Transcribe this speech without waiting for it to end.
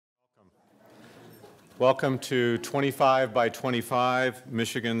Welcome to 25 by 25,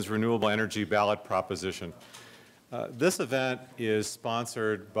 Michigan's Renewable Energy Ballot Proposition. This event is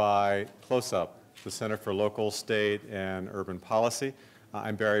sponsored by Close-Up, the Center for Local, State, and Urban Policy.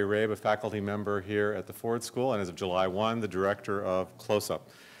 I'm Barry Rabe, a faculty member here at the Ford School, and as of July 1, the director of Close-Up.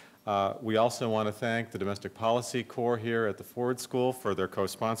 We also want to thank the Domestic Policy Corps here at the Ford School for their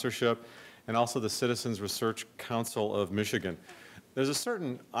co-sponsorship, and also the Citizens Research Council of Michigan. There's a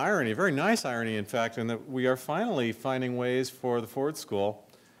certain irony, a very nice irony, in fact, in that we are finally finding ways for the Ford School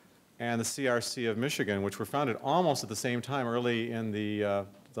and the CRC of Michigan, which were founded almost at the same time early in the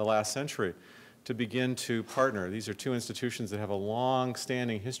last century, to begin to partner. These are two institutions that have a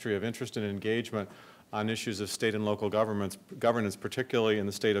long-standing history of interest and engagement on issues of state and local governance, particularly in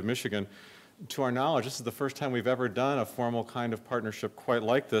the state of Michigan. To our knowledge, this is the first time we've ever done a formal kind of partnership quite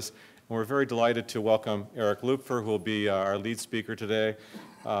like this. And we're very delighted to welcome Eric Lupher, who will be our lead speaker today,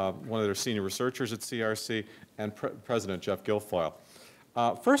 one of their senior researchers at CRC, and President Jeff Guilfoyle.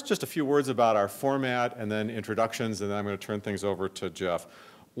 First, just a few words about our format and then introductions, and then I'm going to turn things over to Jeff.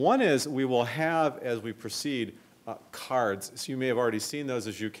 One is we will have, as we proceed, cards. So you may have already seen those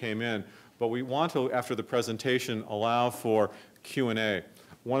as you came in, but we want to, after the presentation, allow for Q&A.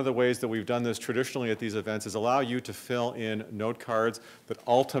 One of the ways that we've done this traditionally at these events is allow you to fill in note cards that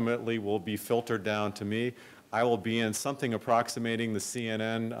ultimately will be filtered down to me. I will be in something approximating the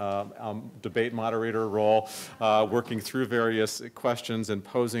CNN debate moderator role, working through various questions and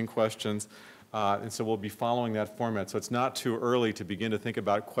posing questions. And so we'll be following that format. So it's not too early to begin to think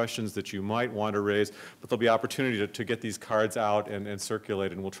about questions that you might want to raise, but there'll be opportunity to get these cards out and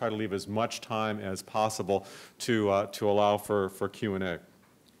circulate, and we'll try to leave as much time as possible to allow for Q&A.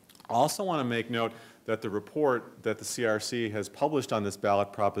 I also want to make note that the report that the CRC has published on this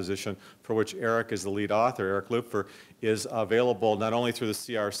ballot proposition, for which Eric is the lead author, Eric Lupher, is available not only through the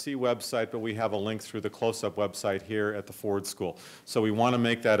CRC website, but we have a link through the Close-Up website here at the Ford School. So we want to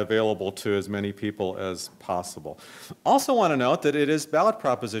make that available to as many people as possible. Also want to note that it is ballot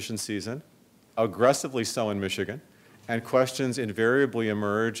proposition season, aggressively so in Michigan, and questions invariably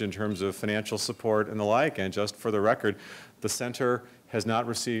emerge in terms of financial support and the like. And just for the record, the center has not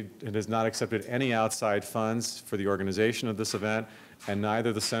received and has not accepted any outside funds for the organization of this event, and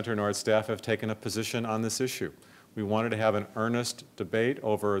neither the center nor its staff have taken a position on this issue. We wanted to have an earnest debate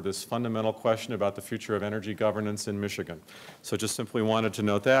over this fundamental question about the future of energy governance in Michigan. So just simply wanted to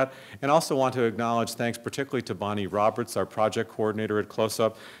note that, and also want to acknowledge thanks particularly to Bonnie Roberts, our project coordinator at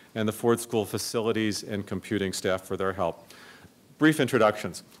Close-Up, and the Ford School facilities and computing staff for their help. Brief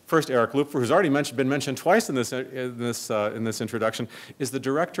introductions. First, Eric Lupher, who's already been mentioned twice in this introduction, is the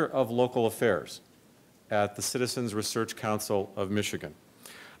Director of Local Affairs at the Citizens Research Council of Michigan.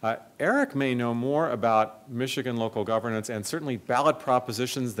 Eric may know more about Michigan local governance and certainly ballot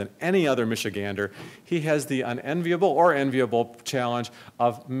propositions than any other Michigander. He has the unenviable or enviable challenge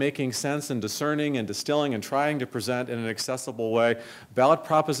of making sense and discerning and distilling and trying to present in an accessible way ballot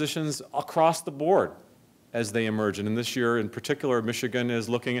propositions across the board as they emerge. And in this year in particular, Michigan is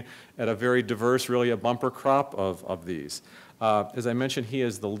looking at a very diverse, really a bumper crop of these. As I mentioned, he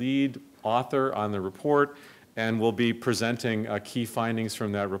is the lead author on the report and will be presenting key findings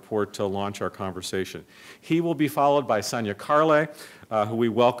from that report to launch our conversation. He will be followed by Sanya Carley, who we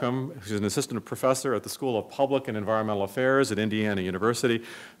welcome, who's an assistant professor at the School of Public and Environmental Affairs at Indiana University.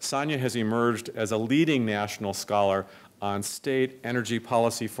 Sanya has emerged as a leading national scholar on state energy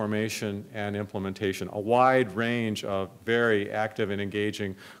policy formation and implementation, a wide range of very active and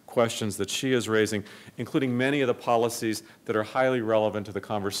engaging questions that she is raising, including many of the policies that are highly relevant to the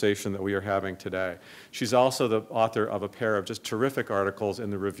conversation that we are having today. She's also the author of a pair of just terrific articles in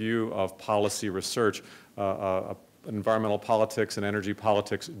the Review of Policy Research, Environmental Politics and Energy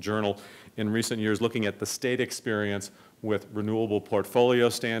Politics journal in recent years, looking at the state experience with renewable portfolio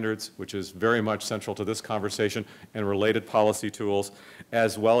standards, which is very much central to this conversation, and related policy tools,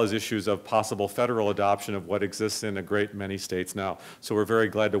 as well as issues of possible federal adoption of what exists in a great many states now. So we're very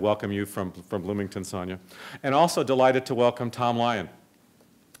glad to welcome you from Bloomington, Sanya. And also delighted to welcome Tom Lyon,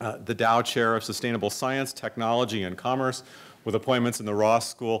 the Dow Chair of Sustainable Science, Technology, and Commerce, with appointments in the Ross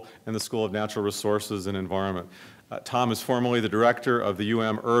School and the School of Natural Resources and Environment. Tom is formerly the director of the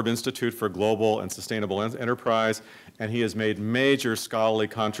UM Institute for Global and Sustainable Enterprise, and he has made major scholarly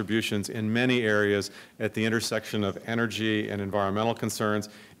contributions in many areas at the intersection of energy and environmental concerns,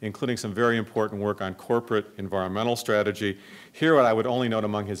 including some very important work on corporate environmental strategy. Here, what I would only note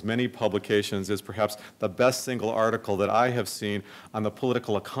among his many publications is perhaps the best single article that I have seen on the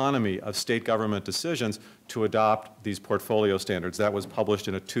political economy of state government decisions to adopt these portfolio standards. That was published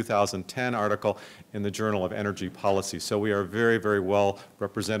in a 2010 article in the Journal of Energy Policy. So we are very, very well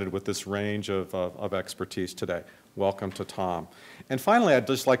represented with this range of expertise today. Welcome to Tom. And finally, I'd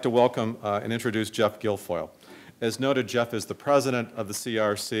just like to welcome and introduce Jeff Guilfoyle. As noted, Jeff is the president of the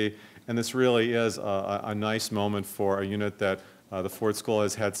CRC, and this really is a nice moment for a unit that the Ford School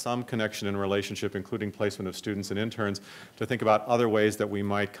has had some connection and relationship, including placement of students and interns, to think about other ways that we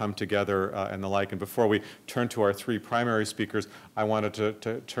might come together and the like. And before we turn to our three primary speakers, I wanted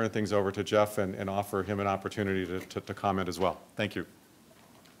to turn things over to Jeff and offer him an opportunity to comment as well. Thank you.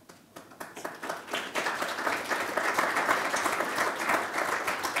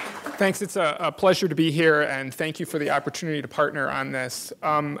 Thanks. It's a pleasure to be here, and thank you for the opportunity to partner on this.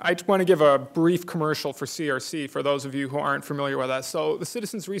 I just want to give a brief commercial for CRC for those of you who aren't familiar with us. So the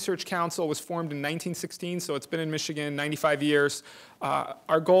Citizens Research Council was formed in 1916, so it's been in Michigan 95 years.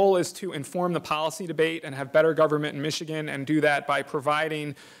 Our goal is to inform the policy debate and have better government in Michigan, and do that by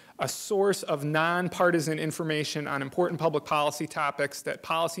providing a source of nonpartisan information on important public policy topics that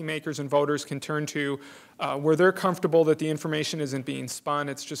policymakers and voters can turn to where they're comfortable that the information isn't being spun.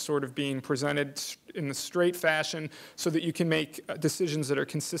 It's just sort of being presented in the straight fashion so that you can make decisions that are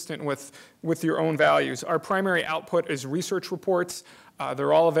consistent with your own values. Our primary output is research reports.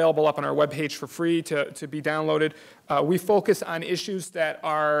 They're all available up on our webpage for free to be downloaded. We focus on issues that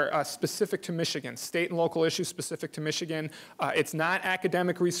are specific to Michigan, state and local issues specific to Michigan. It's not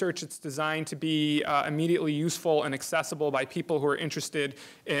academic research. It's designed to be immediately useful and accessible by people who are interested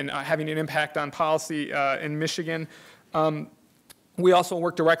in having an impact on policy in Michigan. We also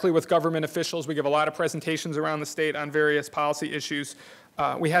work directly with government officials. We give a lot of presentations around the state on various policy issues.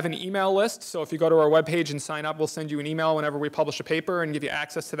 We have an email list, so if you go to our webpage and sign up, we'll send you an email whenever we publish a paper and give you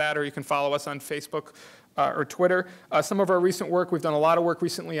access to that, or you can follow us on Facebook or Twitter. Some of our recent work, we've done a lot of work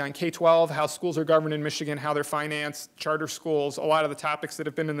recently on K-12, how schools are governed in Michigan, how they're financed, charter schools, a lot of the topics that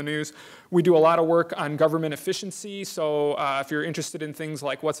have been in the news. We do a lot of work on government efficiency, so if you're interested in things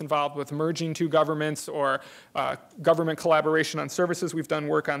like what's involved with merging two governments or government collaboration on services, we've done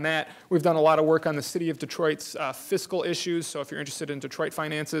work on that. We've done a lot of work on the city of Detroit's fiscal issues, so if you're interested in Detroit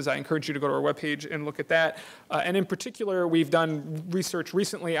finances, I encourage you to go to our webpage and look at that. And in particular, we've done research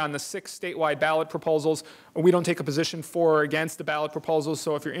recently on the 6 statewide ballot proposals. We don't take a position for or against the ballot proposals,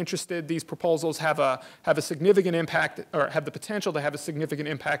 so if you're interested, these proposals have a significant impact, or have the potential to have a significant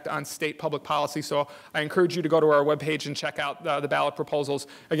impact on state public policy. So I encourage you to go to our webpage and check out the ballot proposals.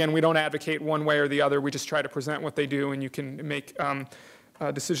 Again, we don't advocate one way or the other. We just try to present what they do, and you can make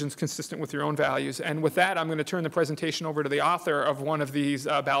decisions consistent with your own values. And with that, I'm going to turn the presentation over to the author of one of these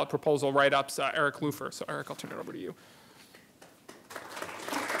ballot proposal write-ups, Eric Lupher. So Eric, I'll turn it over to you.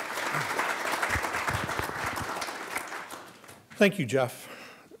 Thank you, Jeff.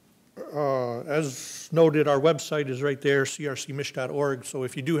 As noted, our website is right there, crcmich.org. So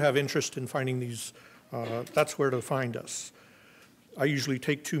if you do have interest in finding these, that's where to find us. I usually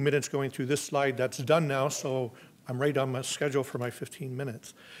take 2 minutes going through this slide. That's done now, so I'm right on my schedule for my 15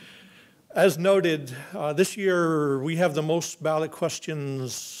 minutes. As noted, this year we have the most ballot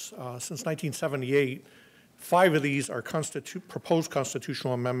questions since 1978. 5 of these are proposed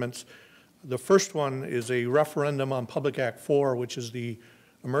constitutional amendments. The first one is a referendum on Public Act 4, which is the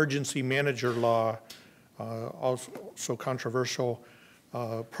emergency manager law, also controversial.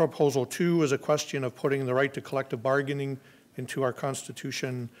 Proposal 2 is a question of putting the right to collective bargaining into our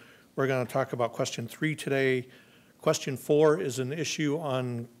Constitution. We're going to talk about question 3 today. Question 4 is an issue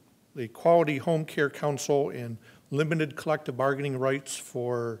on the Quality Home Care Council and limited collective bargaining rights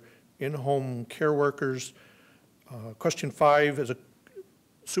for in-home care workers. Question 5 is a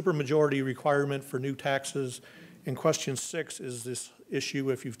supermajority requirement for new taxes. And question 6 is this issue,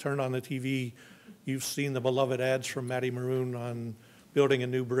 if you've turned on the TV, you've seen the beloved ads from Matty Maroon on building a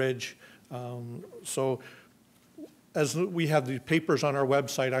new bridge. So as we have the papers on our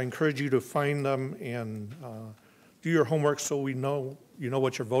website, I encourage you to find them and do your homework so you know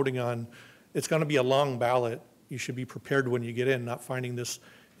what you're voting on. It's going to be a long ballot. You should be prepared when you get in, not finding this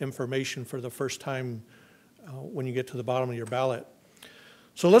information for the first time when you get to the bottom of your ballot.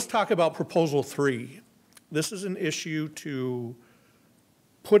 So let's talk about Proposal 3. This is an issue to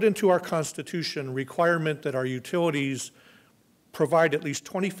put into our Constitution requirement that our utilities provide at least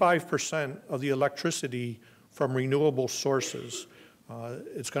 25% of the electricity from renewable sources.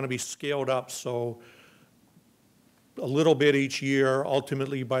 It's going to be scaled up, so a little bit each year.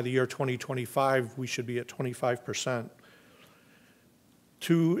 Ultimately, by the year 2025, we should be at 25%.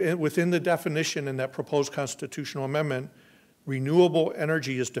 Within the definition in that proposed constitutional amendment, renewable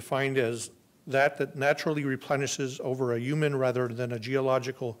energy is defined as that naturally replenishes over a human rather than a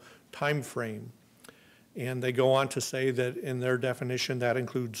geological time frame. And they go on to say that in their definition that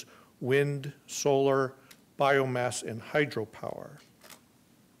includes wind, solar, biomass, and hydropower.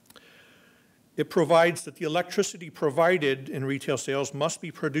 It provides that the electricity provided in retail sales must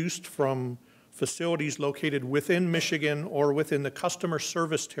be produced from facilities located within Michigan or within the customer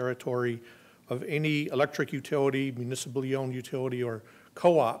service territory of any electric utility, municipally owned utility, or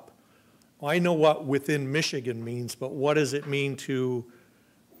co-op. I know what within Michigan means, but what does it mean to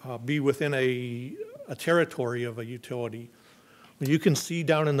be within a territory of a utility? You can see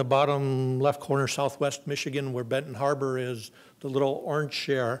down in the bottom left corner, southwest Michigan, where Benton Harbor is, the little orange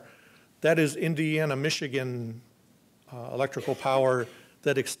share. That is Indiana, Michigan electrical power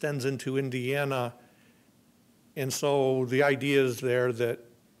that extends into Indiana. And so the idea is there that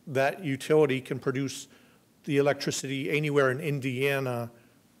that utility can produce the electricity anywhere in Indiana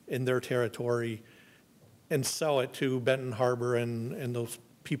in their territory and sell it to Benton Harbor and those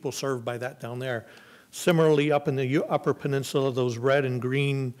people served by that down there. Similarly, up in the Upper Peninsula, those red and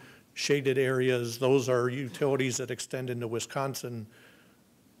green shaded areas, those are utilities that extend into Wisconsin.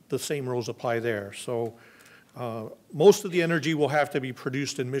 The same rules apply there. So most of the energy will have to be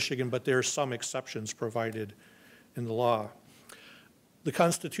produced in Michigan, but there are some exceptions provided in the law. The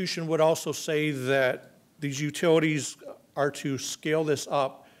Constitution would also say that these utilities are to scale this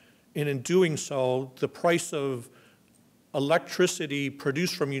up, and in doing so, the price of electricity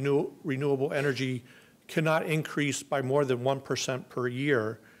produced from renewable energy cannot increase by more than 1% per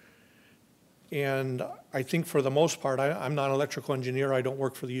year. And I think for the most part, I'm not an electrical engineer, I don't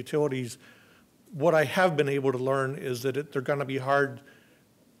work for the utilities. What I have been able to learn is that they're going to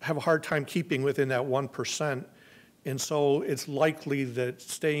have a hard time keeping within that 1%. And so it's likely that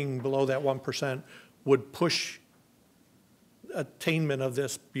staying below that 1% would push attainment of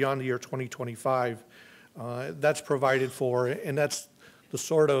this beyond the year 2025. That's provided for, and that's the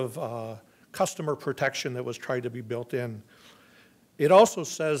sort of customer protection that was tried to be built in. It also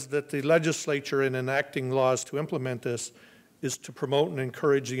says that the legislature, in enacting laws to implement this, is to promote and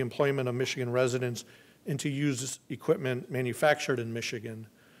encourage the employment of Michigan residents and to use equipment manufactured in Michigan.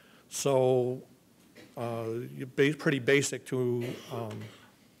 So pretty basic to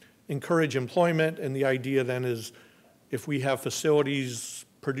encourage employment, and the idea then is if we have facilities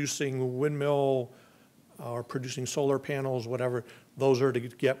producing windmill or producing solar panels, whatever, those are to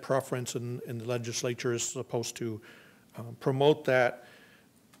get preference, and the legislature is supposed to promote that.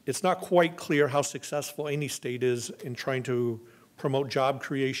 It's not quite clear how successful any state is in trying to promote job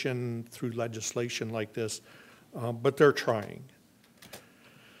creation through legislation like this, but they're trying.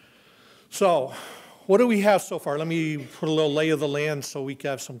 So what do we have so far? Let me put a little lay of the land so we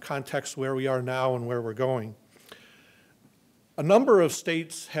can have some context where we are now and where we're going. A number of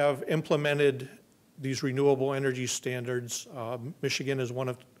states have implemented these renewable energy standards. Michigan is one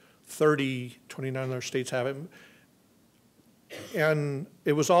of 30, 29 other states have it. And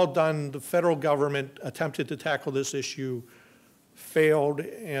it was all done, the federal government attempted to tackle this issue, failed,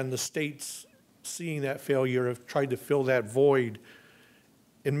 and the states, seeing that failure, have tried to fill that void.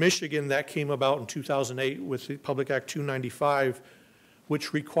 In Michigan, that came about in 2008 with the Public Act 295,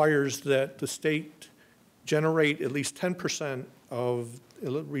 which requires that the state generate at least 10% of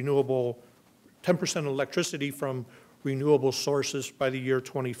renewable, 10% electricity from renewable sources by the year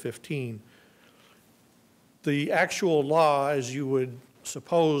 2015. The actual law, as you would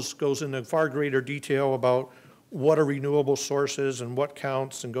suppose, goes into far greater detail about what a renewable source is and what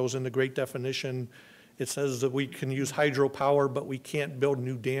counts, and goes into great definition. It says that we can use hydropower, but we can't build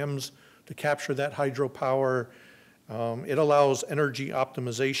new dams to capture that hydropower. It allows energy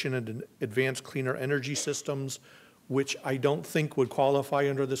optimization and advanced cleaner energy systems, which I don't think would qualify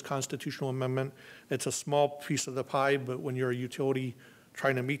under this constitutional amendment. It's a small piece of the pie, but when you're a utility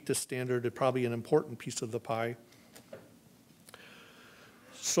trying to meet this standard, it's probably an important piece of the pie.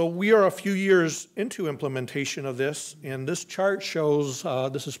 So we are a few years into implementation of this, and this chart shows,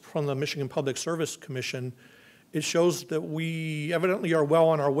 this is from the Michigan Public Service Commission, it shows that we evidently are well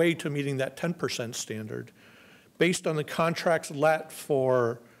on our way to meeting that 10% standard. Based on the contracts let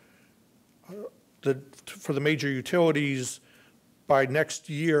for the major utilities, by next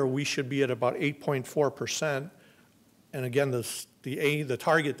year we should be at about 8.4%. And again, the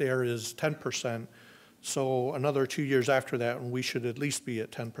target there is 10%. So another 2 years after that, and we should at least be at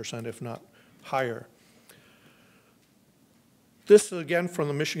 10%, if not higher. This, again, from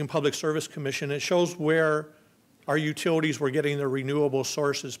the Michigan Public Service Commission, it shows where our utilities were getting their renewable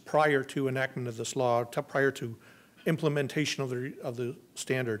sources prior to enactment of this law, prior to implementation of the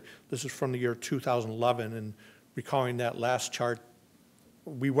standard. This is from the year 2011, and recalling that last chart,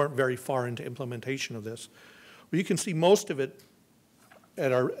 we weren't very far into implementation of this. Well, you can see most of it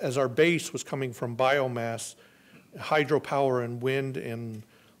as our base was coming from biomass, hydropower and wind and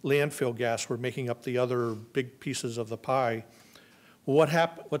landfill gas were making up the other big pieces of the pie. Well,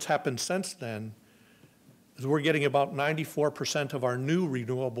 what's happened since then is we're getting about 94% of our new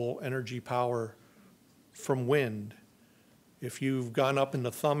renewable energy power from wind. If you've gone up in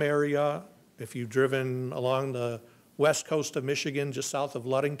the Thumb area, if you've driven along the west coast of Michigan, just south of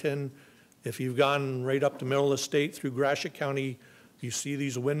Ludington, if you've gone right up the middle of the state through Gratiot County, you see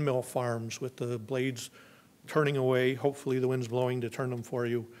these windmill farms with the blades turning away. Hopefully the wind's blowing to turn them for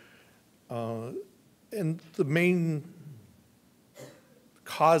you. And the main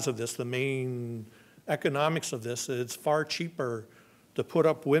cause of this, the main economics of this, it's far cheaper to put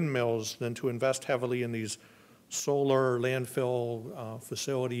up windmills than to invest heavily in these solar landfill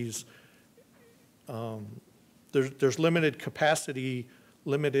facilities. There's limited capacity,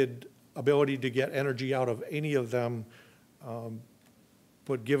 limited ability to get energy out of any of them.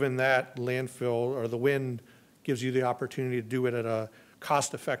 But given that, landfill or the wind gives you the opportunity to do it at a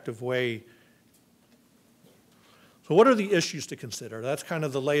cost-effective way. So what are the issues to consider? That's kind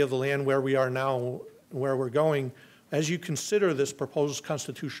of the lay of the land where we are now, where we're going. As you consider this proposed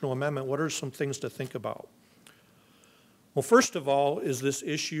constitutional amendment, what are some things to think about? Well, first of all, is this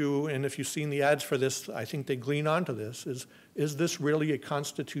issue, and if you've seen the ads for this, I think they glean onto this, is this really a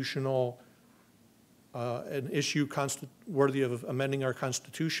constitutional, an issue worthy of amending our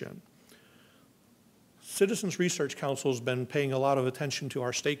Constitution? Citizens Research Council has been paying a lot of attention to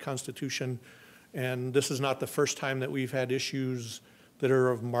our state constitution, and this is not the first time that we've had issues that are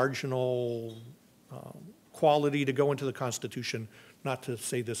of marginal quality to go into the Constitution. Not to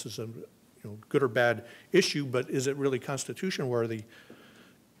say this is a good or bad issue, but is it really Constitution worthy?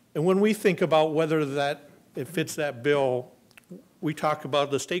 And when we think about whether it fits that bill, we talk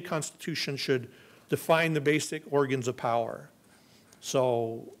about the state constitution should define the basic organs of power.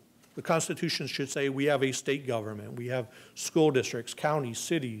 So the Constitution should say we have a state government, we have school districts, counties,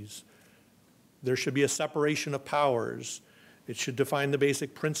 cities. There should be a separation of powers. It should define the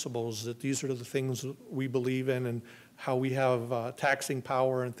basic principles that these are the things we believe in and how we have taxing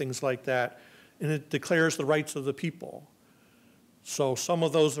power and things like that. And it declares the rights of the people. So some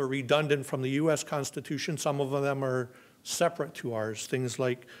of those are redundant from the U.S. Constitution. Some of them are separate to ours. Things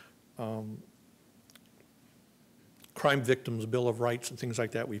like Crime Victims' Bill of Rights and things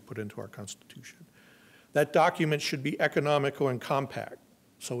like that we put into our Constitution. That document should be economical and compact.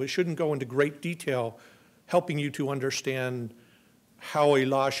 So it shouldn't go into great detail helping you to understand how a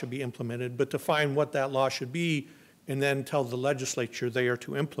law should be implemented, but define what that law should be and then tell the legislature they are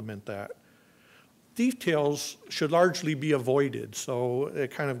to implement that. Details should largely be avoided, so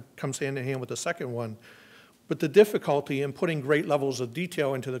it kind of comes hand in hand with the second one. But the difficulty in putting great levels of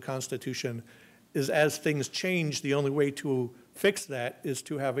detail into the Constitution is as things change, the only way to fix that is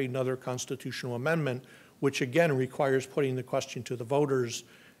to have another constitutional amendment, which again requires putting the question to the voters,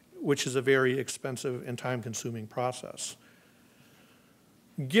 which is a very expensive and time-consuming process.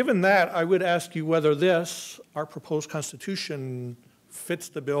 Given that, I would ask you whether this, our proposed Constitution, fits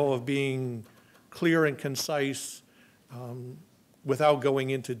the bill of being clear and concise without going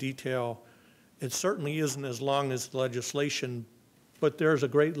into detail. It certainly isn't as long as the legislation, but there's a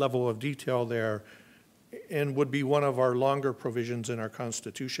great level of detail there and would be one of our longer provisions in our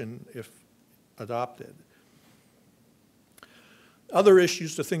Constitution if adopted. Other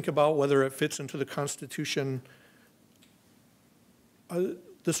issues to think about, whether it fits into the Constitution.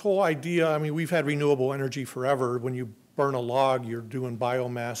 This whole idea, I mean, we've had renewable energy forever. When you burn a log, you're doing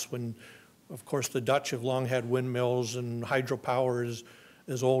biomass. When, of course, the Dutch have long had windmills and hydropower is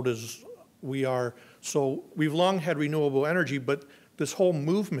as old as we are. So we've long had renewable energy, but this whole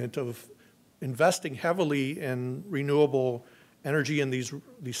movement of investing heavily in renewable energy and these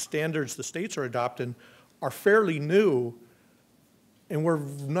standards the states are adopting are fairly new. And we're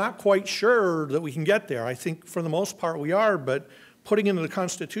not quite sure that we can get there. I think for the most part we are, but putting into the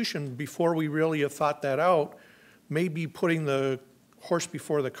Constitution before we really have thought that out may be putting the horse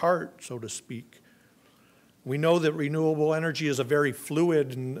before the cart, so to speak. We know that renewable energy is a very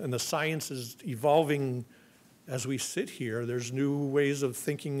fluid, and the science is evolving as we sit here. There's new ways of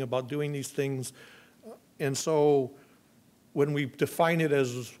thinking about doing these things. And so when we define it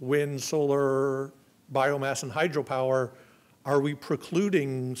as wind, solar, biomass, and hydropower, are we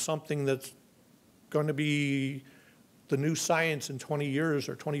precluding something that's going to be the new science in 20 years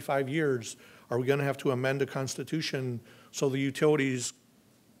or 25 years? Are we going to have to amend the Constitution so the utilities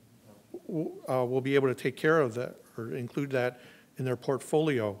will be able to take care of that or include that in their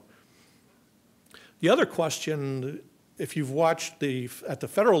portfolio. The other question, if you've watched at the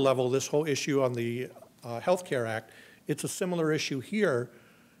federal level, this whole issue on the Health Care Act, it's a similar issue here.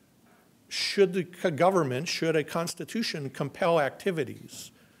 Should the government, should a constitution compel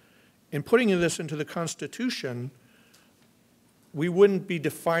activities? In putting this into the Constitution, we wouldn't be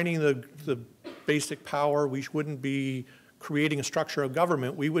defining the basic power. We wouldn't be creating a structure of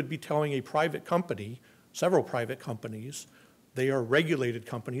government. We would be telling a private company, several private companies, they are regulated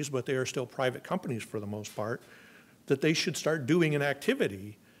companies, but they are still private companies for the most part, that they should start doing an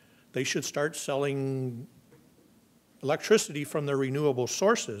activity. They should start selling electricity from their renewable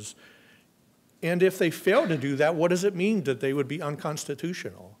sources. And if they fail to do that, what does it mean that they would be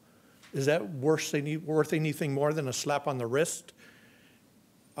unconstitutional? Is that worth anything more than a slap on the wrist?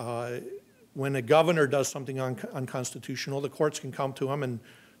 When a governor does something unconstitutional, the courts can come to them and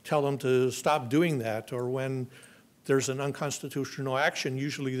tell them to stop doing that. Or when there's an unconstitutional action,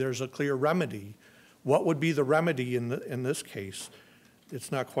 usually there's a clear remedy. What would be the remedy in this case?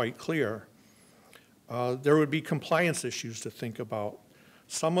 It's not quite clear. There would be compliance issues to think about.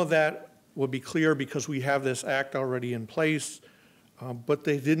 Some of that would be clear because we have this act already in place, but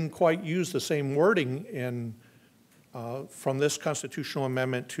they didn't quite use the same wording from this constitutional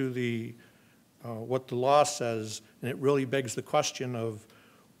amendment to what the law says, and it really begs the question of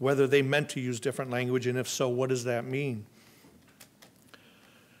whether they meant to use different language, and if so, what does that mean?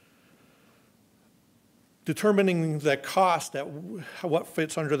 Determining that cost, what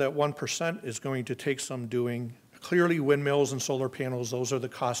fits under that 1% is going to take some doing. Clearly, windmills and solar panels, those are the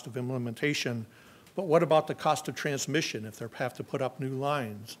cost of implementation. But what about the cost of transmission if they have to put up new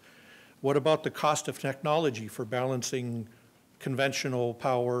lines? What about the cost of technology for balancing conventional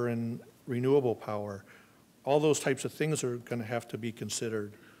power and renewable power? All those types of things are going to have to be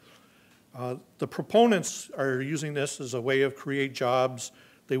considered. The proponents are using this as a way of create jobs.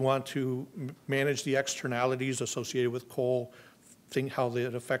 They want to manage the externalities associated with coal, think how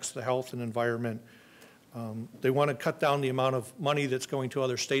it affects the health and environment. They want to cut down the amount of money that's going to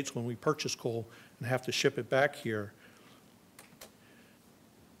other states when we purchase coal and have to ship it back here.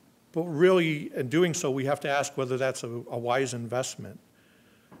 But really, in doing so, we have to ask whether that's a wise investment.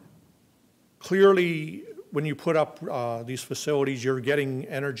 Clearly, when you put up these facilities, you're getting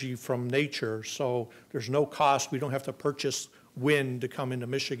energy from nature, so there's no cost. We don't have to purchase wind to come into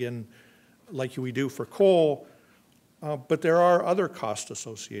Michigan like we do for coal, but there are other costs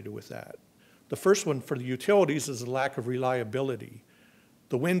associated with that. The first one for the utilities is the lack of reliability.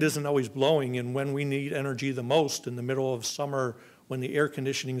 The wind isn't always blowing, and when we need energy the most, in the middle of summer when the air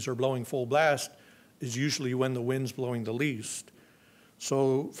conditionings are blowing full blast, is usually when the wind's blowing the least.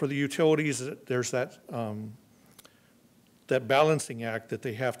 So for the utilities, there's that balancing act that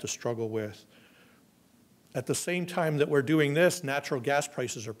they have to struggle with. At the same time that we're doing this, natural gas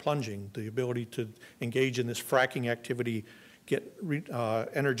prices are plunging. The ability to engage in this fracking activity, get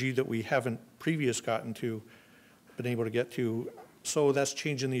energy that we haven't previously been able to get to. So that's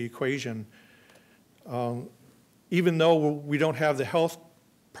changing the equation. Even though we don't have the health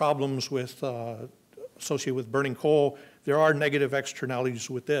problems associated with burning coal, there are negative externalities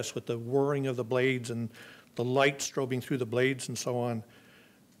with this, with the whirring of the blades and the light strobing through the blades and so on.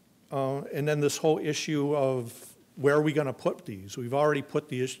 And then this whole issue of where are we going to put these? We've already put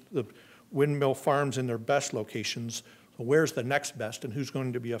the windmill farms in their best locations. So where's the next best, and who's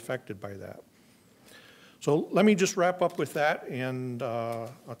going to be affected by that? So let me just wrap up with that, and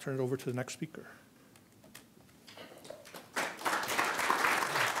I'll turn it over to the next speaker.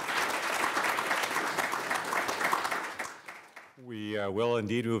 We will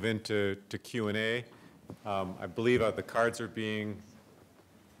indeed move into Q&A. I believe the cards are being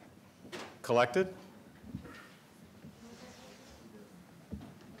collected.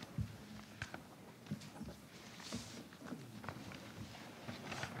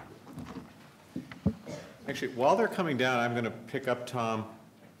 Actually, while they're coming down, I'm going to pick up, Tom,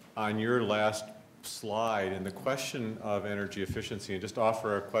 on your last slide and the question of energy efficiency, and just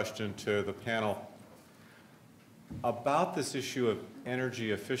offer a question to the panel about this issue of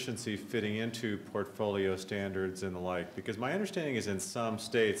energy efficiency fitting into portfolio standards and the like. Because my understanding is in some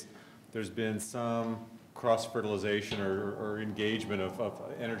states, there's been some cross-fertilization or engagement of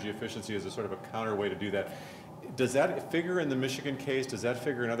energy efficiency as a sort of a counter way to do that. Does that figure in the Michigan case? Does that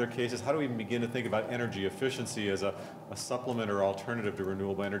figure in other cases? How do we begin to think about energy efficiency as a supplement or alternative to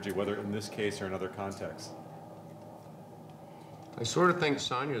renewable energy, whether in this case or in other contexts? I sort of think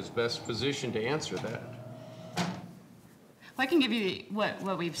Sanya is best positioned to answer that. Well, I can give you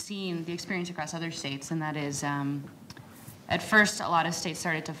what we've seen, the experience across other states, and that is at first, a lot of states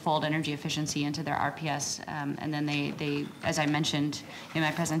started to fold energy efficiency into their RPS, and then they, as I mentioned in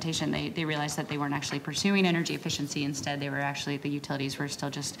my presentation, they realized that they weren't actually pursuing energy efficiency. Instead, they were actually, the utilities were still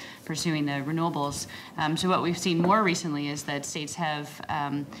just pursuing the renewables. So what we've seen more recently is that states have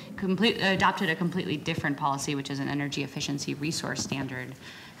adopted a completely different policy, which is an energy efficiency resource standard.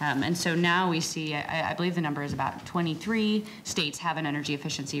 And so now we see, I believe the number is about 23 states have an energy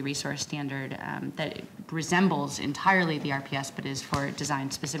efficiency resource standard that resembles entirely the RPS, but is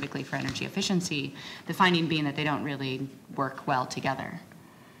designed specifically for energy efficiency, the finding being that they don't really work well together.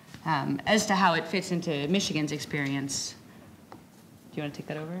 As to how it fits into Michigan's experience, do you want to take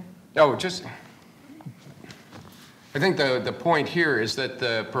that over? Oh, I think the point here is that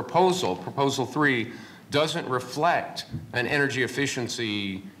the proposal 3, doesn't reflect an energy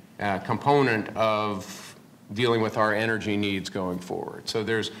efficiency component of dealing with our energy needs going forward. So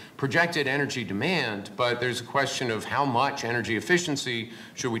there's projected energy demand, but there's a question of how much energy efficiency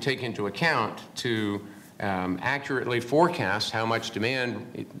should we take into account to accurately forecast how much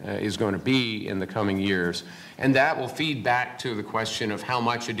demand is going to be in the coming years. And that will feed back to the question of how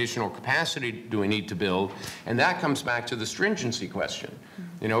much additional capacity do we need to build, and that comes back to the stringency question.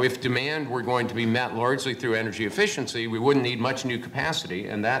 You know, if demand were going to be met largely through energy efficiency, we wouldn't need much new capacity,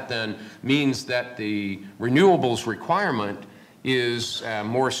 and that then means that the renewables requirement is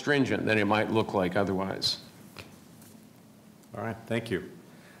more stringent than it might look like otherwise. All right, thank you.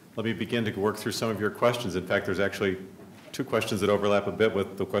 Let me begin to work through some of your questions. In fact, there's actually 2 questions that overlap a bit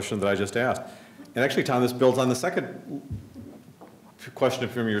with the question that I just asked. And actually, Tom, this builds on the second question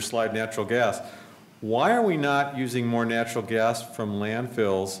from your slide, natural gas. Why are we not using more natural gas from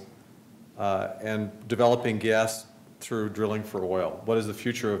landfills and developing gas through drilling for oil? What is the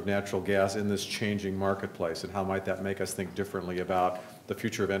future of natural gas in this changing marketplace, and how might that make us think differently about the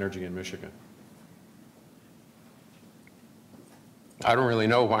future of energy in Michigan? I don't really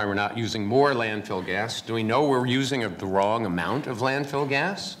know why we're not using more landfill gas. Do we know we're using the wrong amount of landfill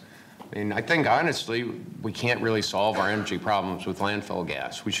gas? I mean, I think honestly, we can't really solve our energy problems with landfill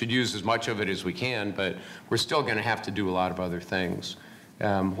gas. We should use as much of it as we can, but we're still going to have to do a lot of other things.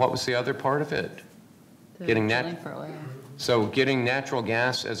 What was the other part of it? Getting for oil. So getting natural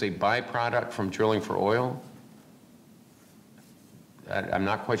gas as a byproduct from drilling for oil? I'm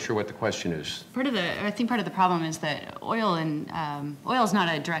not quite sure what the question is. I think part of the problem is that oil is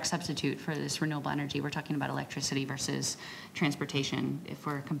not a direct substitute for this renewable energy. We're talking about electricity versus transportation if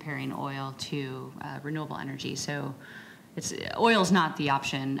we're comparing oil to renewable energy. So oil is not the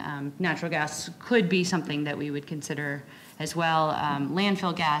option. Natural gas could be something that we would consider as well.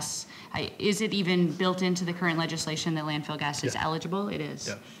 Landfill gas, is it even built into the current legislation that landfill gas is eligible? It is.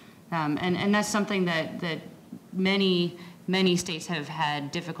 Yes. And that's something that many states have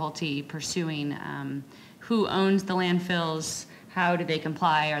had difficulty pursuing. Who owns the landfills? How do they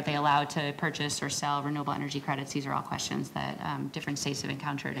comply? Are they allowed to purchase or sell renewable energy credits? These are all questions that different states have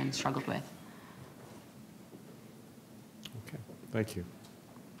encountered and struggled with. Okay, thank you.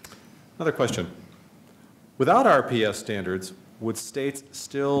 Another question. Without RPS standards, would states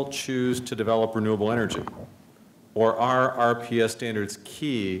still choose to develop renewable energy? Or are RPS standards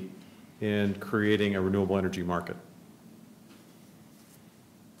key in creating a renewable energy market?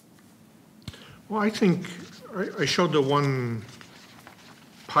 Well, I think I showed the one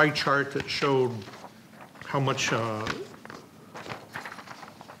pie chart that showed how much,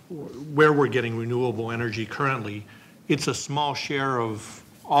 where we're getting renewable energy currently. It's a small share of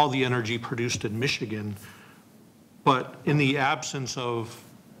all the energy produced in Michigan, but in the absence of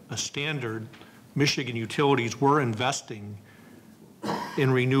a standard, Michigan utilities were investing in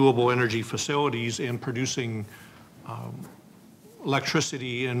renewable energy facilities and producing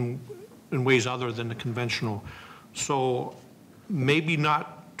electricity in ways other than the conventional. So maybe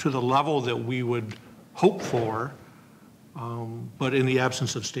not to the level that we would hope for, but in the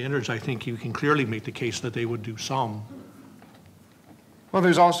absence of standards, I think you can clearly make the case that they would do some. Well,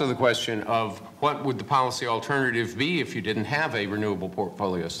 there's also the question of what would the policy alternative be if you didn't have a renewable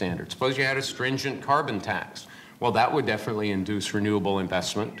portfolio standard? Suppose you had a stringent carbon tax. Well, that would definitely induce renewable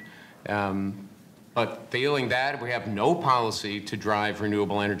investment. But failing that, if we have no policy to drive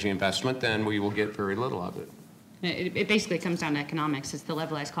renewable energy investment, then we will get very little of it. It basically comes down to economics. It's the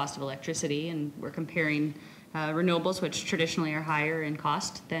levelized cost of electricity, and we're comparing renewables, which traditionally are higher in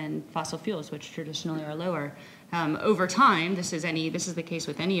cost, than fossil fuels, which traditionally are lower. Over time, this is the case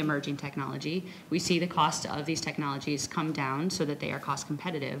with any emerging technology. We see the cost of these technologies come down so that they are cost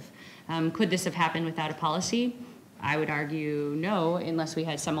competitive. Could this have happened without a policy? I would argue no, unless we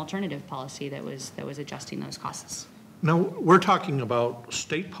had some alternative policy that was adjusting those costs. Now, we're talking about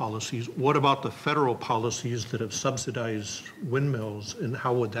state policies. What about the federal policies that have subsidized windmills, and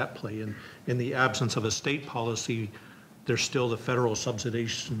how would that play in? In the absence of a state policy, there's still the federal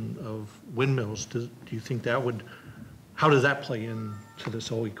subsidization of windmills. Do you think that would, how does that play into this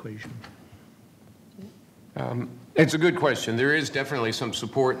whole equation? It's a good question. There is definitely some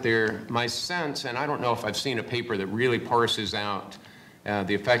support there. My sense, and I don't know if I've seen a paper that really parses out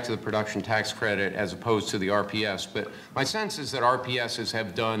the effect of the production tax credit as opposed to the RPS, but my sense is that RPSs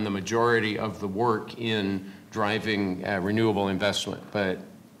have done the majority of the work in driving renewable investment. But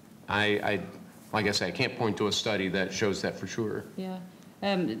like I say, I can't point to a study that shows that for sure. Yeah.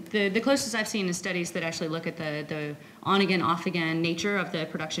 The closest I've seen is studies that actually look at the on-again, off-again nature of the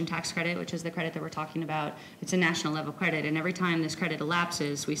production tax credit, which is the credit that we're talking about. It's a national level credit, and every time this credit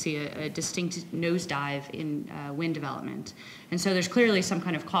elapses, we see a distinct nosedive in wind development. And so there's clearly some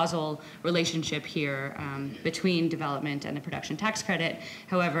kind of causal relationship here between development and the production tax credit.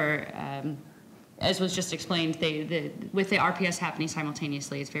 However, as was just explained, with the RPS happening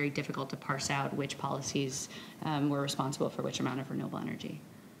simultaneously, it's very difficult to parse out which policies were responsible for which amount of renewable energy.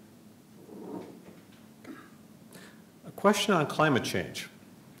 A question on climate change,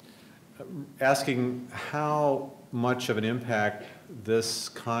 asking how much of an impact this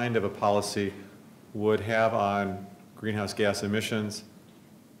kind of a policy would have on greenhouse gas emissions,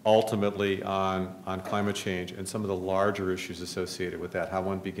 ultimately on climate change and some of the larger issues associated with that, how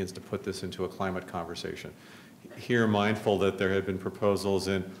one begins to put this into a climate conversation. Here, mindful that there have been proposals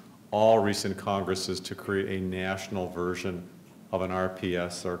in all recent Congresses to create a national version of an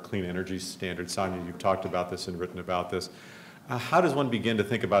RPS, or Clean Energy Standard. Sanya, you've talked about this and written about this. How does one begin to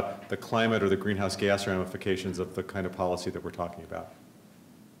think about the climate or the greenhouse gas ramifications of the kind of policy that we're talking about?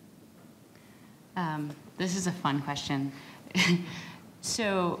 This is a fun question.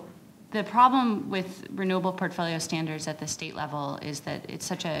 So the problem with renewable portfolio standards at the state level is that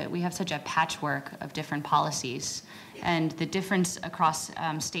we have such a patchwork of different policies, and the difference across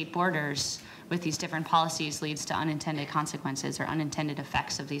state borders with these different policies leads to unintended consequences or unintended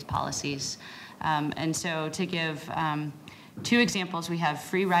effects of these policies. And so to give two examples, we have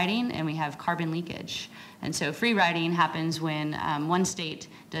free riding and we have carbon leakage. And so free riding happens when one state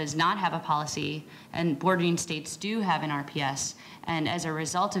does not have a policy and bordering states do have an RPS. And as a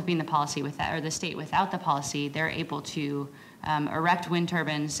result of being the policy without, or the state without the policy, they're able to erect wind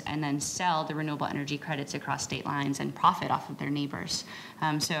turbines and then sell the renewable energy credits across state lines and profit off of their neighbors.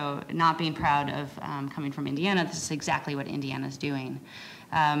 So not being proud of coming from Indiana, this is exactly what Indiana's doing.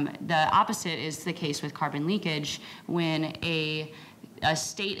 The opposite is the case with carbon leakage. When a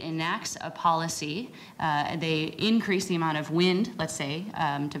state enacts a policy, they increase the amount of wind, let's say,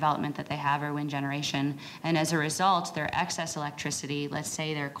 development that they have, or wind generation, and as a result, their excess electricity, let's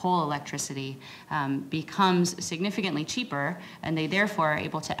say their coal electricity, becomes significantly cheaper, and they therefore are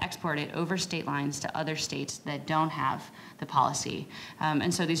able to export it over state lines to other states that don't have the policy.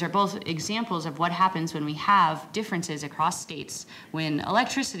 And so these are both examples of what happens when we have differences across states. When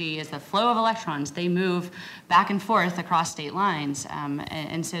electricity is the flow of electrons, they move back and forth across state lines.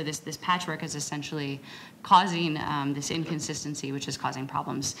 And so this patchwork is essentially causing this inconsistency, which is causing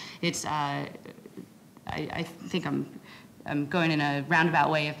problems. It's, I think I'm going in a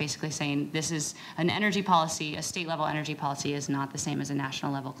roundabout way of basically saying this is an energy policy, a state level energy policy is not the same as a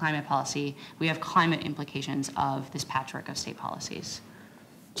national level climate policy. We have climate implications of this patchwork of state policies.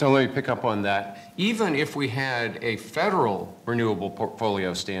 So let me pick up on that. Even if we had a federal renewable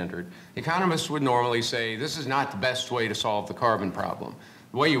portfolio standard, economists would normally say this is not the best way to solve the carbon problem.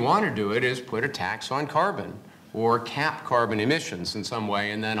 The way you want to do it is put a tax on carbon or cap carbon emissions in some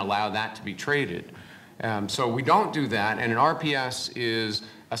way and then allow that to be traded. So we don't do that, and an RPS is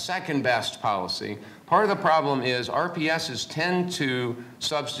a second best policy. Part of the problem is RPSs tend to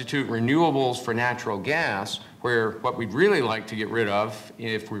substitute renewables for natural gas, where what we'd really like to get rid of,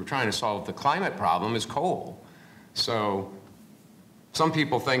 if we were trying to solve the climate problem, is coal. So some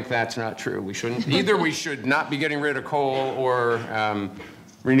people think that's not true. We shouldn't, either we should not be getting rid of coal, or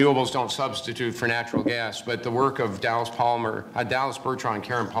renewables don't substitute for natural gas. But the work of Dallas Bertrand and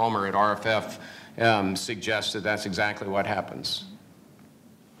Karen Palmer at RFF suggests that that's exactly what happens.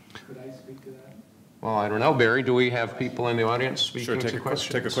 Could I speak to that? Well, I don't know, Barry. Do we have people in the audience speaking Sure, to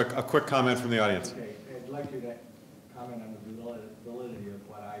questions? take a quick comment from the audience. Okay, I'd like you to comment on the validity of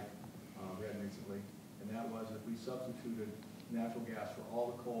what I read recently, and that was if we substituted natural gas for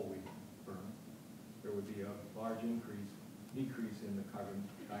all the coal we burn, there would be a large decrease in the carbon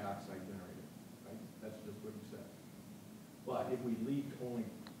dioxide generated, right? That's just what you said. But if we leaked only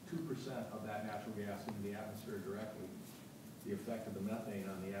 2% of that natural gas into the atmosphere directly, the effect of the methane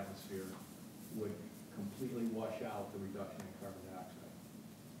on the atmosphere would completely wash out the reduction in carbon dioxide.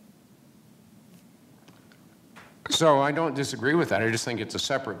 So I don't disagree with that. I just think it's a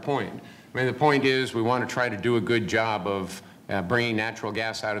separate point. I mean, the point is we want to try to do a good job of bringing natural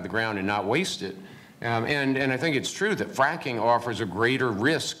gas out of the ground and not waste it. And I think it's true that fracking offers a greater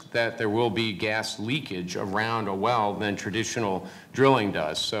risk that there will be gas leakage around a well than traditional drilling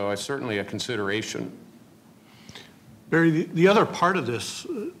does. So it's certainly a consideration. Barry, the other part of this,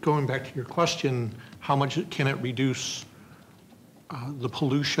 going back to your question, how much can it reduce the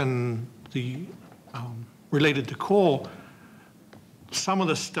pollution related to coal? Some of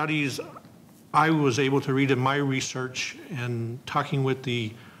the studies I was able to read in my research and talking with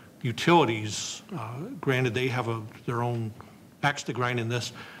the utilities, granted they have their own axe to grind in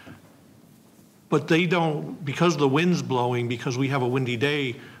this, but they don't, because the wind's blowing, because we have a windy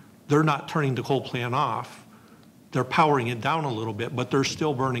day, they're not turning the coal plant off. They're powering it down a little bit, but they're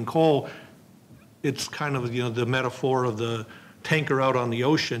still burning coal. It's kind of, you know, the metaphor of the tanker out on the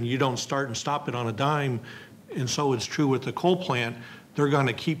ocean. You don't start and stop it on a dime, and so it's true with the coal plant. They're going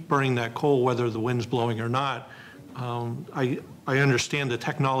to keep burning that coal whether the wind's blowing or not. I understand the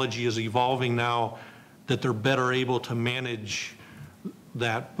technology is evolving now that they're better able to manage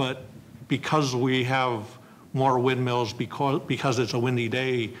that, but because we have more windmills because it's a windy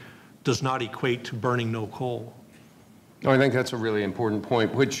day does not equate to burning no coal. I think that's a really important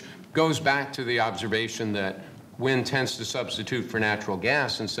point, which goes back to the observation that wind tends to substitute for natural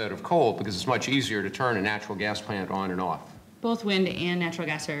gas instead of coal because it's much easier to turn a natural gas plant on and off. Both wind and natural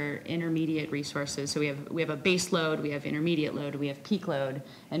gas are intermediate resources. So we have a base load, we have intermediate load, we have peak load,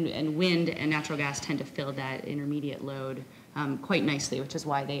 and wind and natural gas tend to fill that intermediate load quite nicely, which is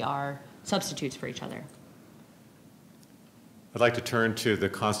why they are substitutes for each other. I'd like to turn to the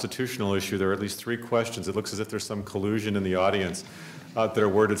constitutional issue. There are at least 3 questions. It looks as if there's some collusion in the audience that are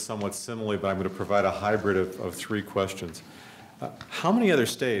worded somewhat similarly, but I'm going to provide a hybrid of 3 questions. How many other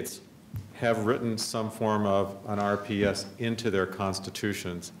states have written some form of an RPS into their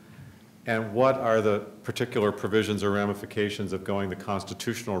constitutions? And what are the particular provisions or ramifications of going the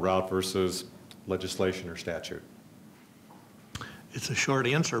constitutional route versus legislation or statute? It's a short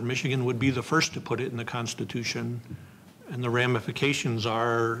answer. Michigan would be the first to put it in the Constitution. And the ramifications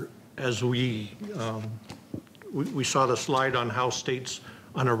are, as we saw the slide on how states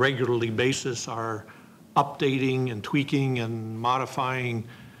on a regularly basis are updating and tweaking and modifying.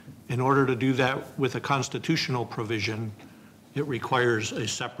 In order to do that with a constitutional provision, it requires a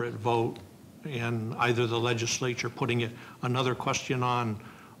separate vote and either the legislature putting another question on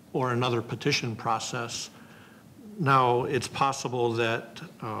or another petition process. Now, it's possible that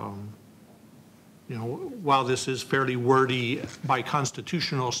you know, while this is fairly wordy by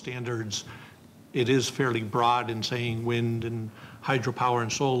constitutional standards, it is fairly broad in saying wind and hydropower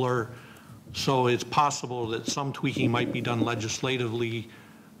and solar. So it's possible that some tweaking might be done legislatively,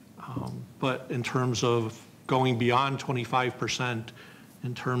 but in terms of going beyond 25%,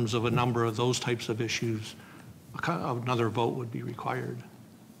 in terms of a number of those types of issues, another vote would be required.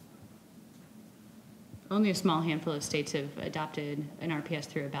 Only a small handful of states have adopted an RPS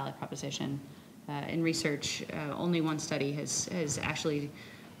through a ballot proposition. In research, only one study has actually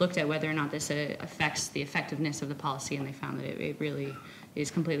looked at whether or not this affects the effectiveness of the policy, and they found that it really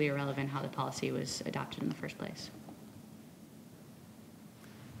is completely irrelevant how the policy was adopted in the first place.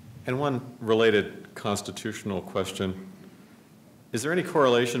 And one related constitutional question. Is there any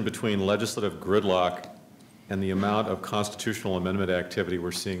correlation between legislative gridlock and the amount of constitutional amendment activity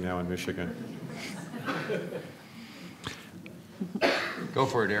we're seeing now in Michigan? Go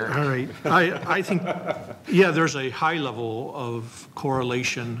for it, Eric. All right. I think, yeah, there's a high level of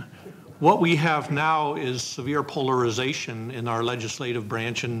correlation. What we have now is severe polarization in our legislative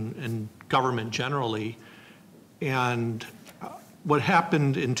branch and government generally. And what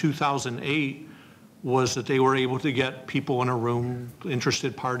happened in 2008 was that they were able to get people in a room,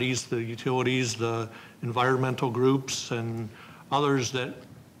 interested parties, the utilities, the environmental groups, and others that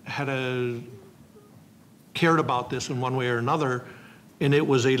had cared about this in one way or another. And it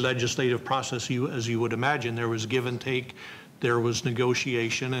was a legislative process, as you would imagine. There was give and take, there was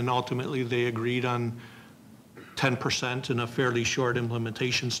negotiation, and ultimately they agreed on 10% and a fairly short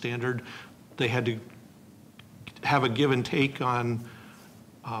implementation standard. They had to have a give and take on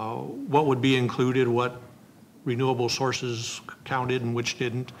what would be included, what renewable sources counted and which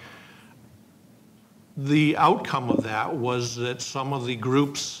didn't. The outcome of that was that some of the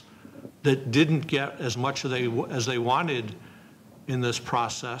groups that didn't get as much as they wanted in this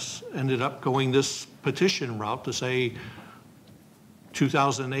process ended up going this petition route to say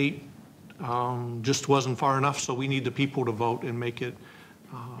 2008 just wasn't far enough, so we need the people to vote and make it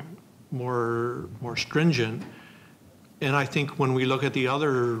more stringent. And I think when we look at the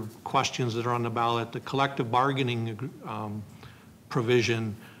other questions that are on the ballot, the collective bargaining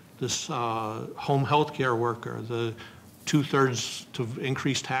provision, this home health care worker, the 2/3 to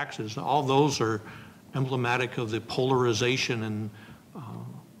increase taxes, all those are emblematic of the polarization and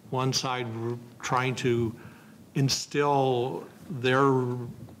one side trying to instill their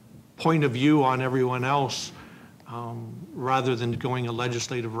point of view on everyone else rather than going a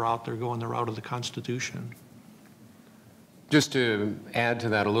legislative route, they're going the route of the Constitution. Just to add to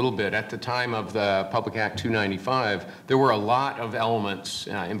that a little bit, at the time of the Public Act 295, there were a lot of elements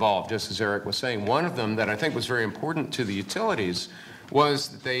involved, just as Eric was saying. One of them that I think was very important to the utilities was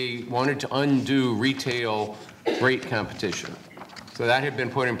that they wanted to undo retail rate competition. So that had been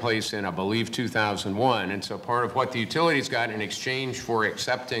put in place in, I believe, 2001. And so part of what the utilities got in exchange for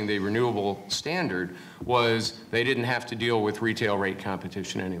accepting the renewable standard was they didn't have to deal with retail rate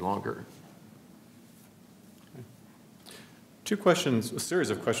competition any longer. Two questions, a series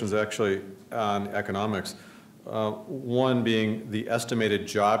of questions actually on economics. One being the estimated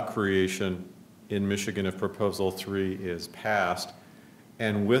job creation in Michigan if Proposal 3 is passed.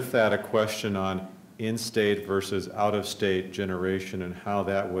 And with that, a question on in-state versus out-of-state generation and how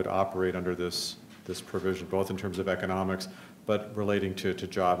that would operate under this provision, both in terms of economics, but relating to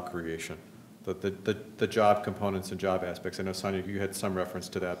job creation, the job components and job aspects. I know, Sanya, you had some reference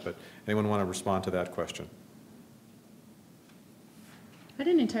to that, but anyone want to respond to that question? I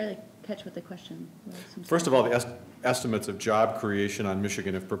didn't entirely catch what the question was. First of all, the estimates of job creation on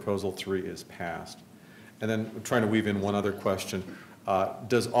Michigan if Proposal 3 is passed. And then I'm trying to weave in one other question.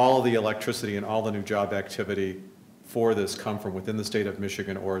 Does all the electricity and all the new job activity for this come from within the state of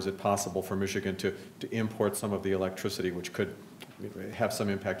Michigan, or is it possible for Michigan to import some of the electricity, which could have some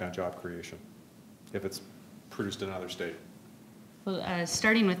impact on job creation if it's produced in another state? Well,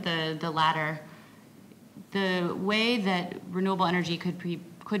 starting with the latter, the way that renewable energy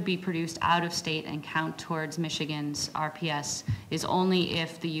could be produced out of state and count towards Michigan's RPS is only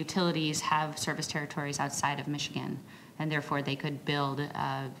if the utilities have service territories outside of Michigan, and therefore they could build,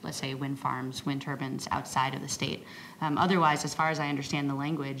 let's say, wind farms, wind turbines outside of the state. Otherwise, as far as I understand the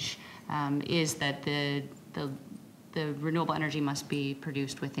language, is that the renewable energy must be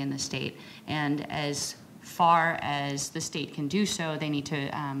produced within the state, and as far as the state can do so, they need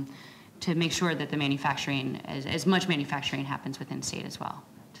to make sure that the manufacturing, as much manufacturing happens within state as well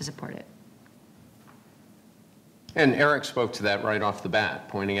to support it. And Eric spoke to that right off the bat,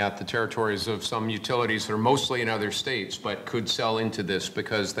 pointing out the territories of some utilities that are mostly in other states but could sell into this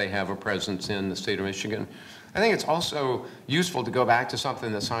because they have a presence in the state of Michigan. I think it's also useful to go back to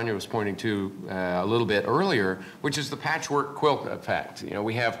something that Sanya was pointing to a little bit earlier, which is the patchwork quilt effect. You know,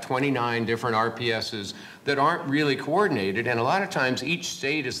 we have 29 different RPSs that aren't really coordinated, and a lot of times each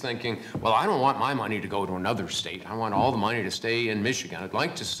state is thinking, well, I don't want my money to go to another state. I want all the money to stay in Michigan. I'd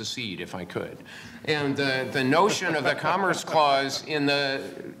like to secede if I could. And the notion of the Commerce Clause in the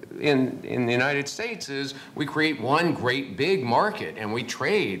United States is we create one great big market and we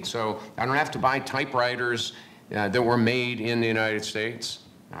trade. So I don't have to buy typewriters that were made in the United States.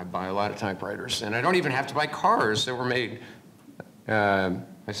 I buy a lot of typewriters. And I don't even have to buy cars that were made, I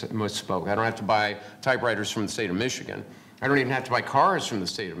misspoke. I don't have to buy typewriters from the state of Michigan. I don't even have to buy cars from the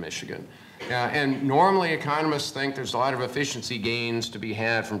state of Michigan. And normally economists think there's a lot of efficiency gains to be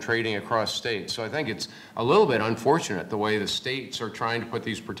had from trading across states. So I think it's a little bit unfortunate the way the states are trying to put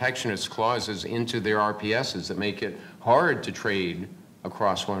these protectionist clauses into their RPSs that make it hard to trade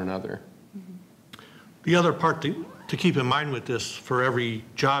across one another. The other part to keep in mind with this, for every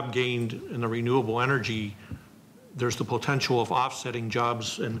job gained in the renewable energy, there's the potential of offsetting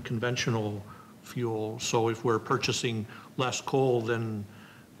jobs in conventional fuel. So if we're purchasing less coal, then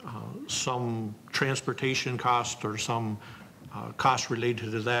some transportation cost or some cost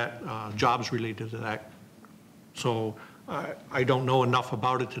related to that, jobs related to that. So I don't know enough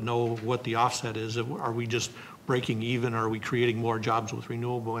about it to know what the offset is. Are we just breaking even? Are we creating more jobs with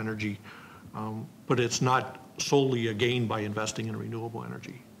renewable energy? But it's not solely a gain by investing in renewable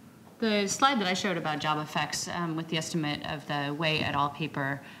energy. The slide that I showed about job effects with the estimate of the way et al.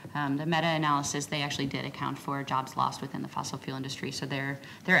 Paper, the meta-analysis, they actually did account for jobs lost within the fossil fuel industry. So their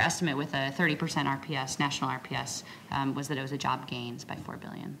estimate with a 30% RPS, national RPS, was that it was a job gains by $4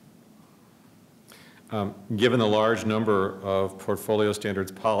 billion. Given the large number of portfolio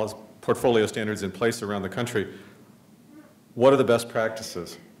standards in place around the country, what are the best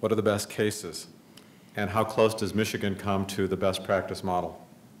practices? What are the best cases? And how close does Michigan come to the best practice model?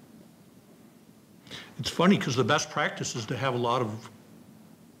 It's funny because the best practice is to have a lot of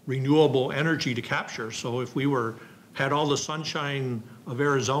renewable energy to capture. So if we were Had all the sunshine of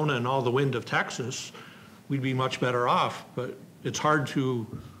Arizona and all the wind of Texas, we'd be much better off, but it's hard to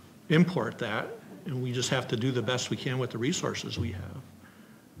import that, and we just have to do the best we can with the resources we have.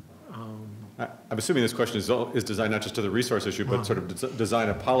 I'm assuming this question is designed not just to the resource issue, but sort of design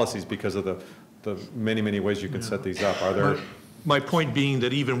of policies because of the many, many ways you can set these up. Are there? My point being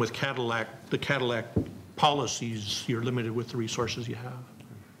that even with the Cadillac policies, you're limited with the resources you have.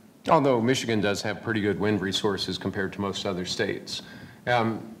 Although Michigan does have pretty good wind resources compared to most other states.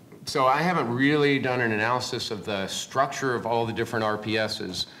 So I haven't really done an analysis of the structure of all the different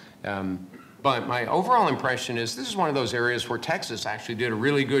RPSs. But my overall impression is this is one of those areas where Texas actually did a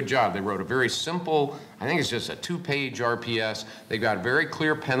really good job. They wrote a very simple, I think it's just a 2-page RPS. They got a very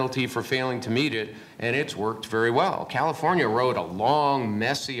clear penalty for failing to meet it, and it's worked very well. California wrote a long,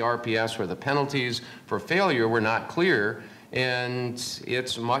 messy RPS where the penalties for failure were not clear, and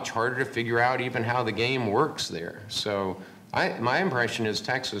it's much harder to figure out even how the game works there. So my impression is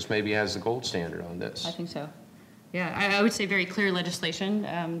Texas maybe has the gold standard on this. I think so. Yeah, I would say very clear legislation,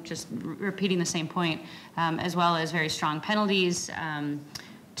 just repeating the same point, as well as very strong penalties,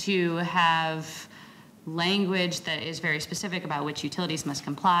 to have language that is very specific about which utilities must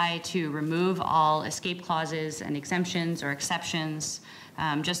comply, to remove all escape clauses and exemptions or exceptions,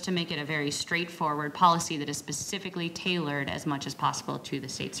 just to make it a very straightforward policy that is specifically tailored as much as possible to the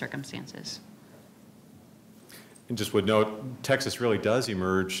state circumstances. And just would note, Texas really does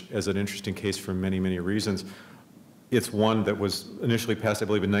emerge as an interesting case for many, many reasons. It's one that was initially passed, I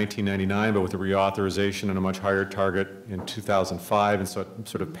believe, in 1999, but with a reauthorization and a much higher target in 2005, and so it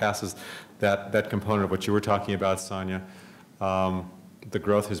sort of passes that component of what you were talking about, Sanya. The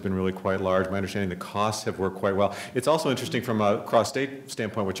growth has been really quite large. My understanding, the costs have worked quite well. It's also interesting from a cross-state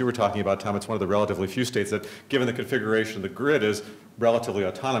standpoint, what you were talking about, Tom. It's one of the relatively few states that, given the configuration of the grid, is relatively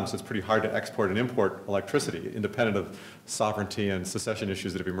autonomous. It's pretty hard to export and import electricity, independent of sovereignty and secession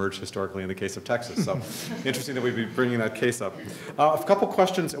issues that have emerged historically in the case of Texas. So interesting that we'd be bringing that case up. A couple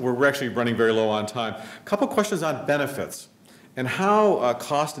questions. We're actually running very low on time. A couple questions on benefits and how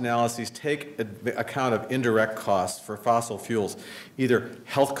cost analyses take account of indirect costs for fossil fuels, either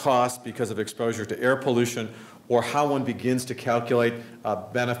health costs because of exposure to air pollution, or how one begins to calculate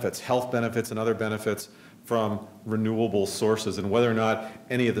benefits, health benefits and other benefits from renewable sources, and whether or not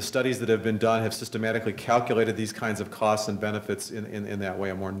any of the studies that have been done have systematically calculated these kinds of costs and benefits in that way,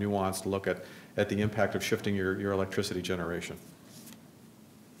 a more nuanced look at the impact of shifting your electricity generation.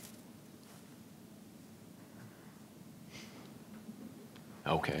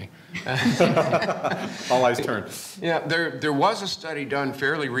 Okay. All eyes turned. Yeah, there was a study done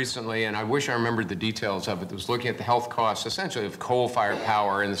fairly recently, and I wish I remembered the details of it, that was looking at the health costs essentially of coal-fired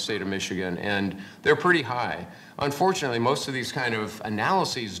power in the state of Michigan, and they're pretty high. Unfortunately, most of these kind of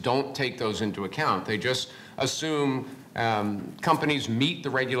analyses don't take those into account. They just assume companies meet the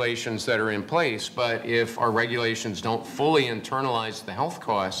regulations that are in place, but if our regulations don't fully internalize the health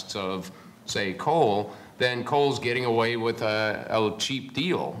costs of, say, coal, then coal's getting away with a cheap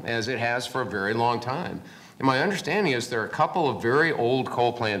deal, as it has for a very long time. And my understanding is there are a couple of very old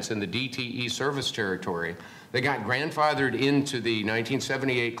coal plants in the DTE service territory that got grandfathered into the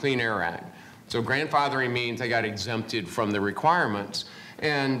 1978 Clean Air Act. So grandfathering means they got exempted from the requirements.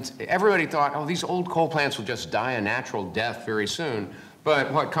 And everybody thought, oh, these old coal plants will just die a natural death very soon.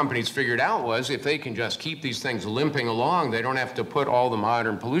 But what companies figured out was if they can just keep these things limping along, they don't have to put all the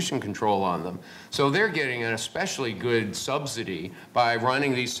modern pollution control on them. So they're getting an especially good subsidy by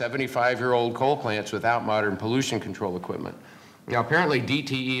running these 75-year-old coal plants without modern pollution control equipment. Now, apparently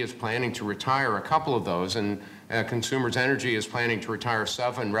DTE is planning to retire a couple of those, and Consumers Energy is planning to retire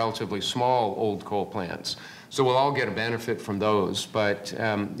 7 relatively small old coal plants. So we'll all get a benefit from those. But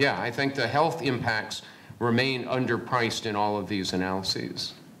yeah, I think the health impacts remain underpriced in all of these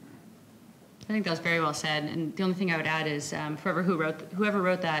analyses. I think that was very well said. And the only thing I would add is whoever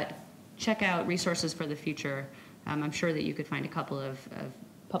wrote that, check out Resources for the Future. I'm sure that you could find a couple of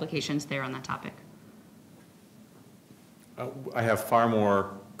publications there on that topic. I have far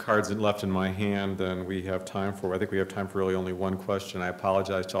more cards left in my hand than we have time for. I think we have time for really only one question. I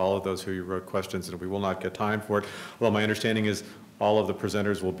apologize to all of those who wrote questions, and we will not get time for it. Well, my understanding is all of the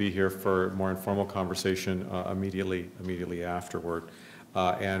presenters will be here for more informal conversation immediately afterward.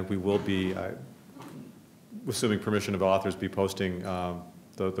 And we will be, assuming permission of authors, be posting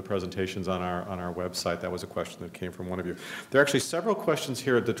the presentations on our website. That was a question that came from one of you. There are actually several questions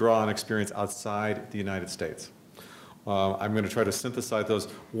here that draw on experience outside the United States. I'm going to try to synthesize those.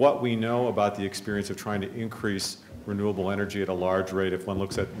 What we know about the experience of trying to increase renewable energy at a large rate if one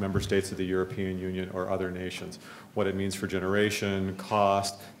looks at member states of the European Union or other nations. What it means for generation,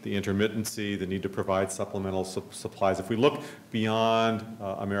 cost, the intermittency, the need to provide supplemental supplies. If we look beyond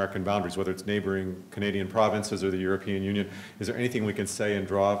American boundaries, whether it's neighboring Canadian provinces or the European Union, is there anything we can say and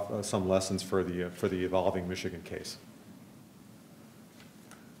draw some lessons for the evolving Michigan case?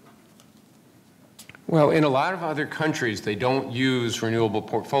 Well, in a lot of other countries, they don't use renewable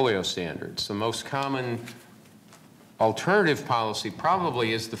portfolio standards. The most common alternative policy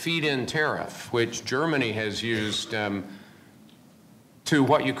probably is the feed-in tariff, which Germany has used to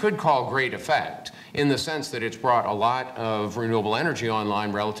what you could call great effect, in the sense that it's brought a lot of renewable energy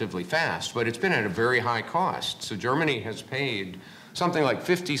online relatively fast, but it's been at a very high cost. So Germany has paid something like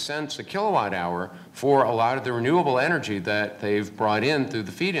 50 cents a kilowatt hour for a lot of the renewable energy that they've brought in through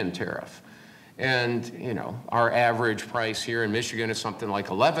the feed-in tariff. And, you know, our average price here in Michigan is something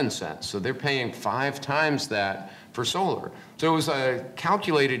like 11 cents. So they're paying 5 times that for solar. So it was a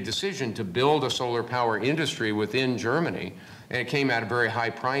calculated decision to build a solar power industry within Germany. And it came at a very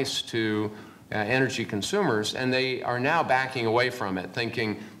high price to energy consumers. And they are now backing away from it,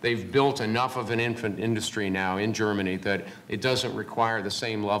 thinking they've built enough of an infant industry now in Germany that it doesn't require the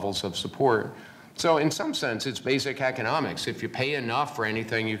same levels of support. So in some sense, it's basic economics. If you pay enough for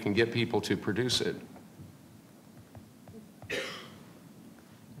anything, you can get people to produce it.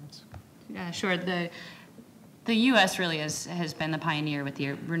 Sure. The U.S. really has been the pioneer with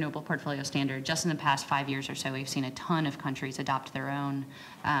the renewable portfolio standard. Just in the past 5 years or so, we've seen a ton of countries adopt their own,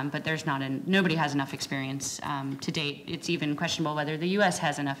 but there's nobody has enough experience to date. It's even questionable whether the U.S.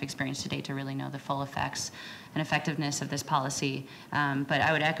 has enough experience to date to really know the full effects and effectiveness of this policy. But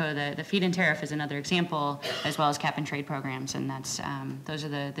I would echo the feed-in tariff is another example, as well as cap-and-trade programs, and that's those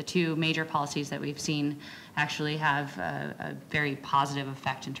are the 2 major policies that we've seen actually have a very positive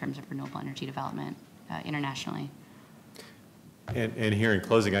effect in terms of renewable energy development internationally. And here in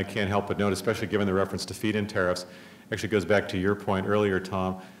closing, I can't help but note, especially given the reference to feed-in tariffs, actually goes back to your point earlier,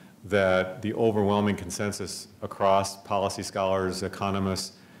 Tom, that the overwhelming consensus across policy scholars,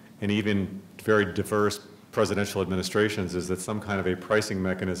 economists, and even very diverse presidential administrations is that some kind of a pricing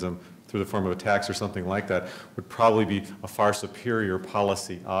mechanism through the form of a tax or something like that would probably be a far superior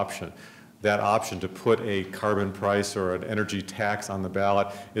policy option. That option to put a carbon price or an energy tax on the ballot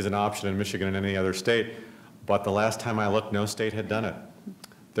is an option in Michigan and any other state, but the last time I looked, no state had done it.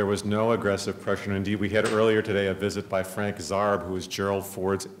 There was no aggressive pressure, and indeed we had earlier today a visit by Frank Zarb, who was Gerald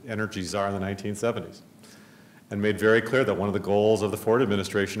Ford's energy czar in the 1970s, and made very clear that one of the goals of the Ford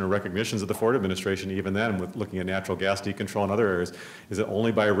administration, or recognitions of the Ford administration even then, with looking at natural gas decontrol and other areas, is that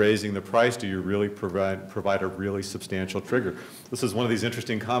only by raising the price do you really provide a really substantial trigger. This is one of these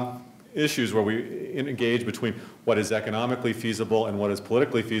interesting issues where we engage between what is economically feasible and what is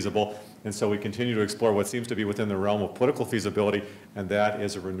politically feasible, and so we continue to explore what seems to be within the realm of political feasibility, and that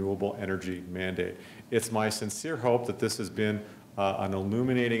is a renewable energy mandate. It's my sincere hope that this has been an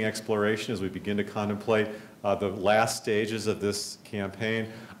illuminating exploration as we begin to contemplate the last stages of this campaign.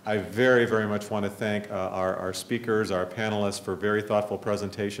 I very, very much want to thank our speakers, our panelists for very thoughtful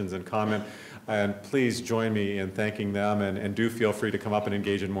presentations and comment. And please join me in thanking them, and do feel free to come up and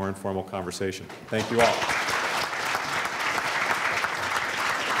engage in more informal conversation. Thank you all.